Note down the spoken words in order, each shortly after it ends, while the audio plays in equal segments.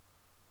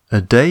A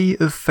Day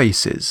of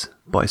Faces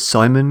by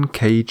Simon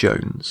K.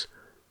 Jones.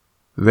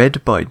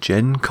 Read by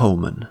Jen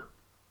Coleman.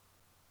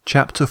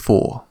 Chapter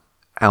 4.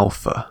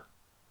 Alpha.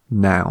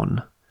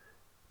 Noun.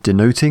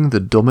 Denoting the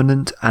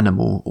dominant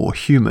animal or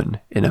human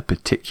in a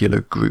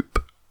particular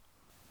group.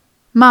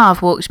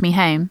 Marv walked me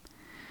home.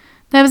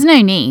 There was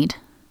no need,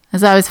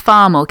 as I was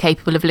far more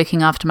capable of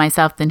looking after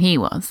myself than he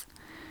was.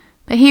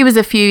 But he was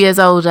a few years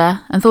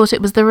older and thought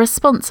it was the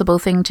responsible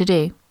thing to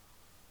do.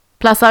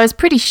 Plus, I was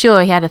pretty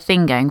sure he had a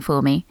thing going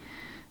for me,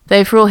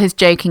 though for all his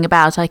joking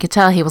about, I could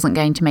tell he wasn't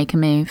going to make a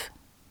move.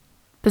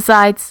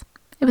 Besides,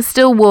 it was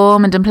still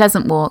warm and a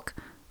pleasant walk,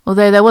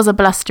 although there was a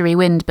blustery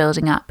wind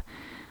building up,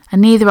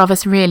 and neither of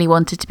us really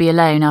wanted to be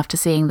alone after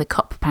seeing the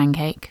cop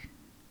pancake.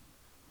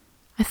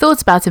 I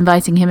thought about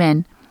inviting him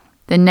in,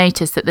 then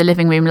noticed that the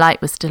living room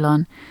light was still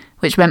on,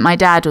 which meant my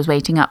dad was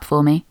waiting up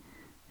for me.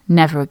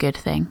 Never a good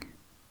thing.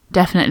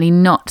 Definitely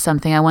not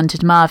something I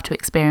wanted Marv to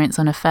experience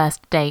on a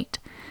first date.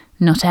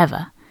 Not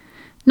ever.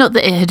 Not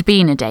that it had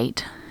been a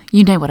date.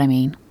 You know what I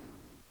mean.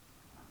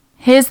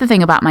 Here's the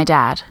thing about my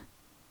dad.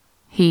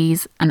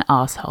 He's an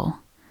arsehole.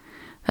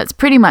 That's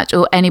pretty much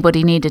all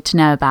anybody needed to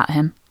know about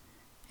him.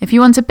 If you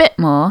want a bit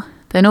more,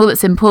 then all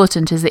that's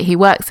important is that he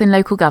works in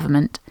local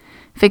government,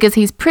 figures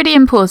he's pretty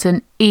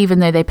important even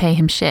though they pay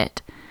him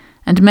shit,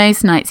 and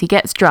most nights he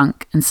gets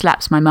drunk and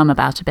slaps my mum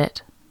about a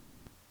bit.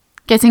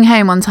 Getting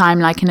home on time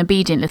like an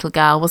obedient little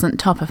girl wasn't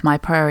top of my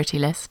priority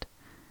list.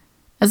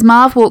 As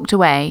Marv walked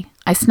away,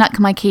 I snuck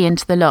my key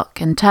into the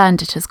lock and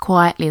turned it as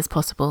quietly as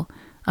possible,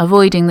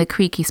 avoiding the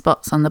creaky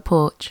spots on the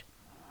porch.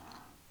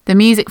 The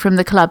music from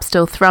the club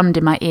still thrummed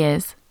in my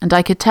ears, and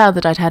I could tell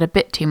that I'd had a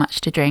bit too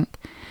much to drink,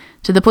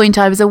 to the point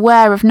I was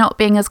aware of not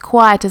being as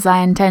quiet as I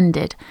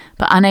intended,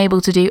 but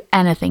unable to do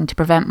anything to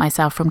prevent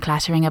myself from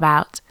clattering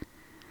about.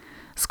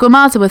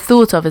 Squamata were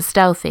thought of as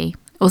stealthy,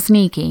 or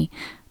sneaky,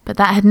 but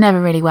that had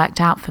never really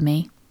worked out for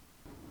me.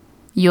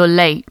 "You're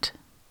late."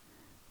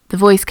 The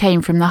voice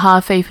came from the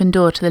half-open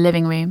door to the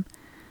living room.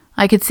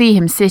 I could see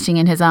him sitting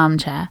in his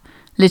armchair,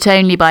 lit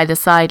only by the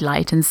side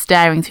light and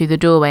staring through the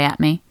doorway at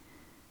me.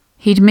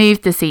 He'd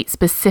moved the seat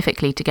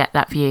specifically to get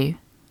that view.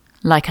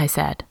 Like I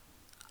said,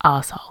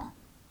 arsehole.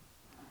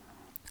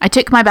 I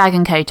took my bag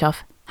and coat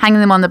off,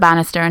 hanging them on the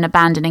banister and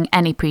abandoning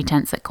any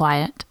pretense at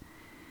quiet.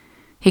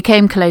 He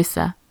came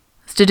closer,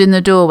 stood in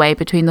the doorway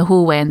between the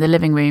hallway and the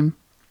living room.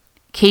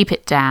 "Keep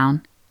it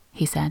down,"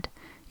 he said.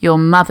 "Your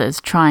mother's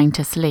trying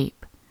to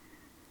sleep."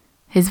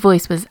 His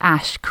voice was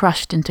ash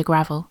crushed into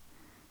gravel.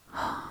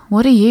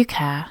 "What do you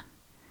care?"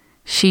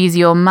 "She's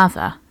your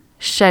mother.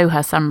 Show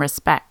her some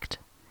respect."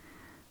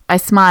 I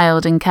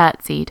smiled and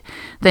curtsied,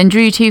 then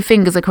drew 2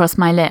 fingers across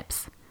my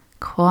lips.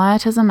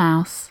 "Quiet as a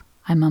mouse,"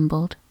 I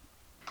mumbled.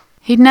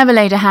 He'd never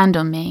laid a hand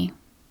on me.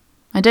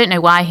 I don't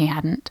know why he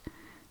hadn't.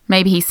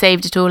 Maybe he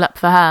saved it all up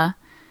for her.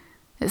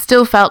 It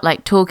still felt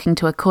like talking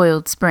to a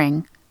coiled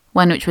spring,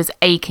 one which was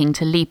aching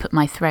to leap at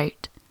my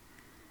throat.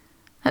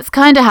 That's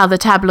kind of how the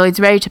tabloids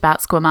wrote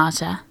about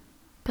Squamata,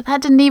 but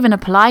that didn't even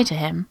apply to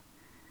him.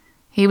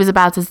 He was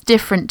about as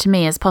different to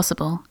me as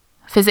possible,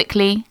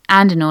 physically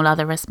and in all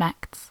other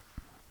respects.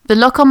 The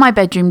lock on my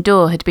bedroom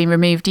door had been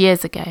removed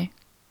years ago.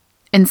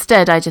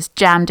 Instead, I just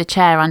jammed a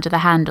chair under the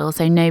handle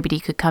so nobody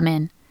could come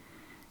in.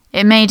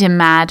 It made him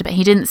mad, but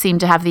he didn't seem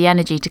to have the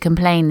energy to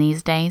complain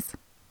these days.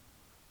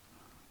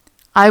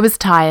 I was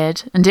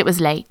tired, and it was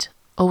late,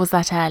 or was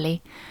that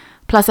early?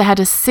 Plus I had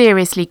a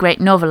seriously great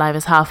novel I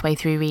was halfway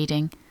through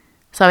reading,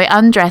 so I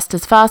undressed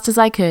as fast as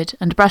I could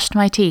and brushed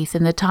my teeth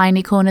in the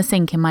tiny corner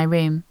sink in my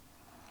room.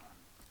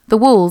 The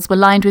walls were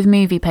lined with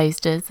movie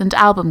posters and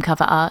album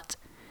cover art.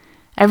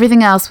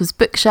 Everything else was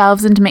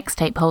bookshelves and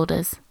mixtape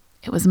holders.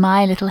 It was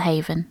my little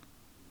haven.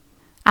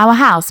 Our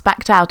house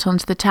backed out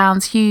onto the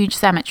town's huge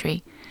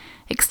cemetery,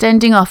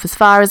 extending off as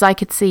far as I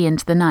could see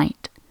into the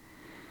night.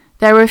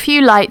 There were a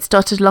few lights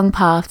dotted along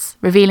paths,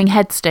 revealing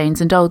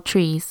headstones and old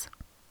trees.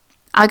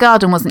 Our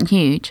garden wasn't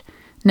huge,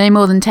 no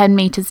more than 10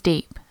 metres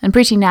deep, and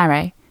pretty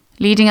narrow,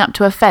 leading up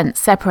to a fence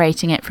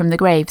separating it from the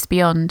graves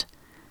beyond.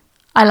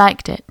 I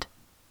liked it.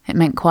 It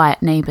meant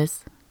quiet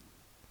neighbours.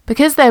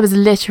 Because there was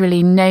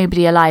literally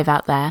nobody alive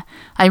out there,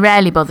 I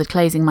rarely bothered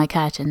closing my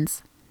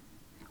curtains.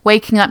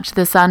 Waking up to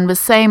the sun was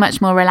so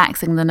much more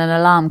relaxing than an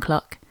alarm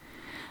clock,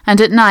 and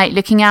at night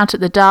looking out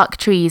at the dark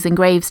trees and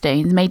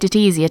gravestones made it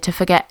easier to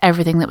forget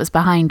everything that was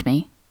behind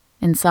me,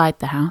 inside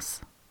the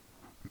house.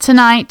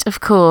 Tonight,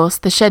 of course,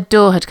 the shed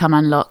door had come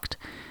unlocked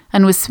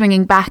and was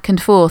swinging back and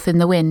forth in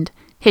the wind,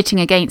 hitting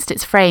against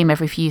its frame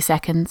every few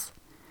seconds.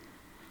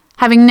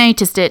 Having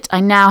noticed it, I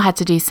now had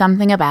to do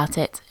something about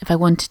it if I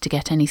wanted to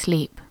get any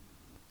sleep.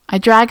 I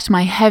dragged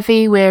my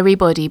heavy, weary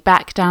body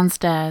back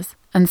downstairs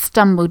and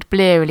stumbled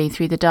blearily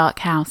through the dark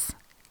house,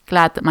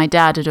 glad that my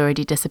dad had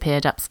already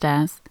disappeared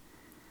upstairs.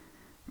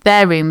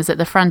 Their room was at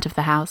the front of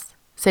the house,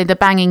 so the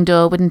banging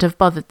door wouldn't have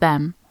bothered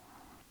them.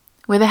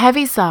 With a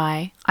heavy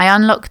sigh, I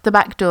unlocked the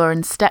back door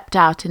and stepped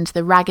out into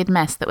the ragged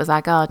mess that was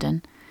our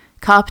garden,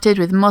 carpeted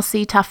with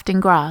mossy tufting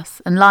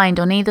grass and lined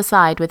on either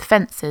side with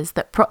fences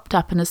that propped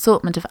up an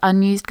assortment of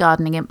unused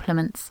gardening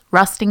implements,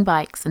 rusting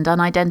bikes and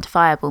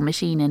unidentifiable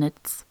machine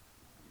innards.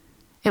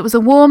 It was a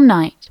warm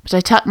night, but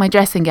I tucked my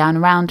dressing gown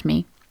around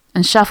me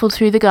and shuffled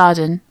through the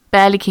garden,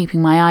 barely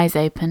keeping my eyes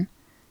open.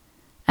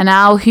 An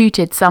owl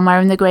hooted somewhere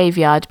in the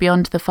graveyard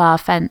beyond the far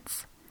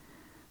fence.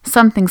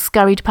 Something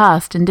scurried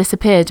past and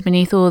disappeared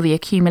beneath all the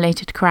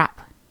accumulated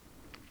crap.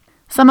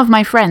 Some of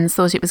my friends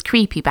thought it was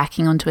creepy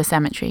backing onto a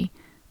cemetery,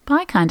 but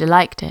I kinda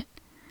liked it.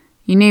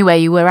 You knew where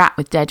you were at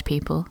with dead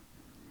people.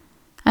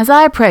 As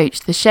I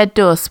approached, the shed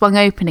door swung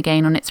open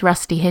again on its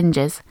rusty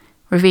hinges,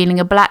 revealing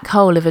a black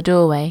hole of a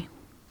doorway.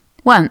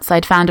 Once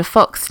I'd found a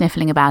fox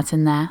sniffling about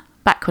in there,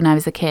 back when I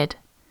was a kid.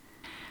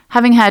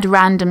 Having heard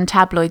random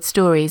tabloid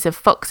stories of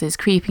foxes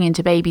creeping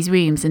into babies'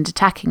 rooms and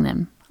attacking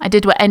them, I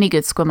did what any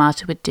good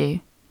squamata would do.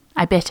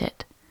 I bit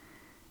it.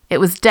 It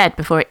was dead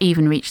before it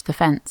even reached the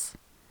fence.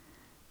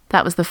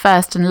 That was the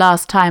first and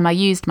last time I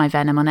used my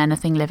venom on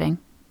anything living.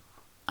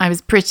 I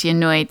was pretty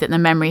annoyed that the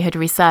memory had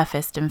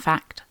resurfaced, in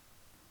fact.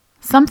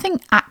 Something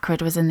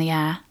acrid was in the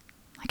air.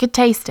 I could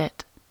taste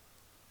it.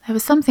 There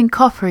was something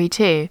coppery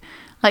too,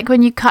 like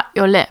when you cut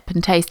your lip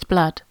and taste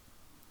blood.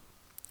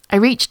 I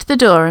reached the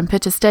door and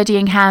put a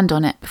steadying hand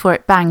on it before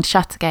it banged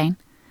shut again.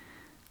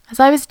 As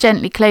I was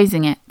gently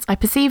closing it, I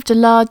perceived a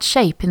large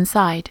shape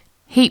inside,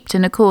 heaped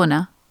in a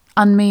corner,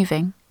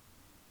 unmoving.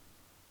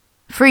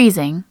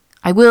 Freezing,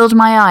 I willed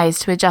my eyes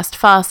to adjust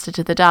faster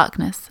to the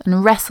darkness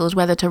and wrestled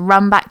whether to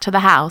run back to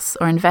the house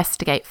or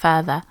investigate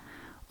further,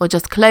 or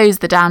just close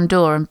the damn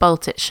door and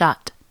bolt it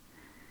shut.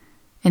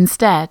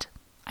 Instead,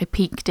 I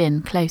peeked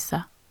in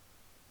closer.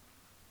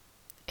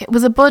 It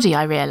was a body,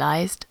 I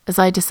realised, as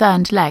I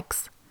discerned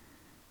legs.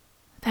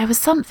 There was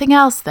something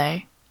else,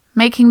 though,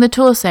 making the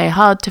torso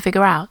hard to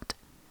figure out.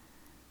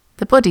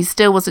 The body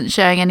still wasn't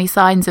showing any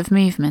signs of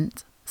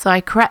movement, so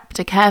I crept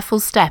a careful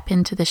step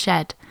into the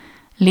shed,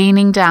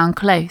 leaning down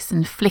close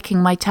and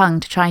flicking my tongue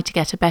to try to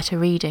get a better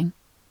reading.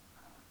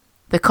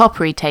 The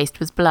coppery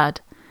taste was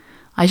blood.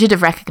 I should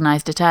have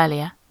recognised it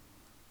earlier.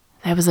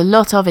 There was a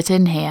lot of it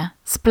in here,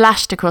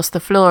 splashed across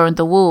the floor and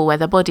the wall where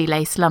the body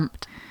lay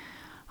slumped.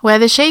 Where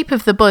the shape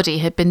of the body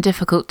had been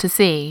difficult to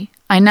see,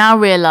 I now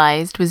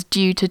realised was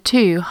due to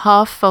two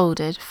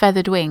half-folded,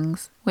 feathered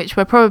wings, which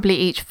were probably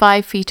each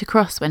 5 feet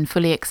across when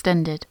fully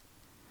extended.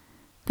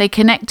 They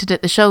connected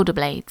at the shoulder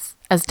blades,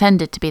 as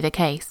tended to be the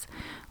case,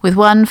 with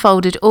one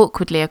folded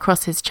awkwardly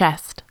across his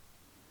chest.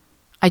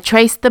 I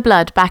traced the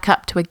blood back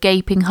up to a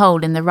gaping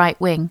hole in the right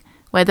wing,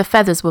 where the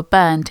feathers were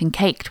burnt and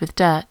caked with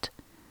dirt.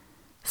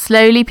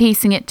 Slowly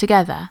piecing it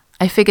together,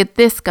 I figured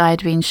this guy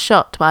had been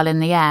shot while in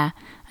the air,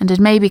 and had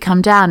maybe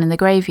come down in the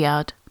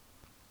graveyard.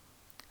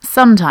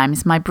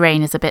 Sometimes my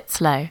brain is a bit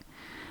slow.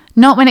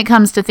 Not when it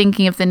comes to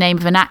thinking of the name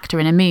of an actor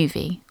in a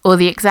movie, or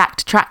the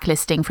exact track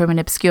listing from an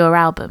obscure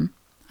album.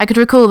 I could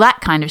recall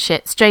that kind of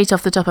shit straight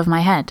off the top of my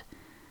head.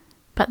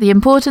 But the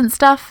important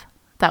stuff,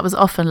 that was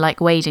often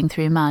like wading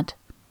through mud.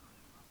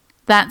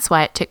 That's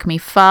why it took me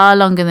far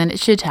longer than it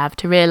should have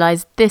to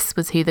realise this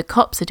was who the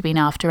cops had been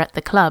after at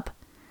the club.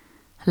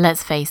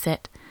 Let's face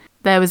it,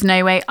 there was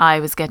no way I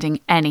was getting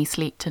any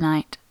sleep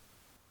tonight.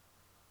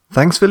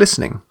 Thanks for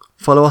listening.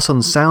 Follow us on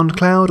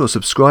SoundCloud or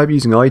subscribe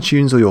using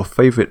iTunes or your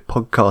favourite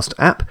podcast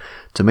app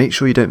to make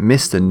sure you don't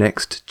miss the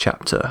next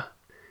chapter.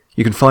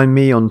 You can find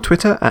me on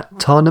Twitter at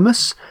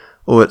Tarnimus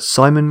or at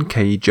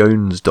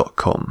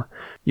simonkjones.com.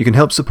 You can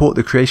help support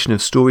the creation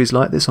of stories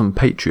like this on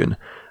Patreon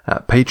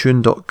at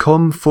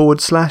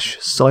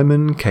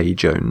patreon.com/Simon K.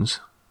 Jones.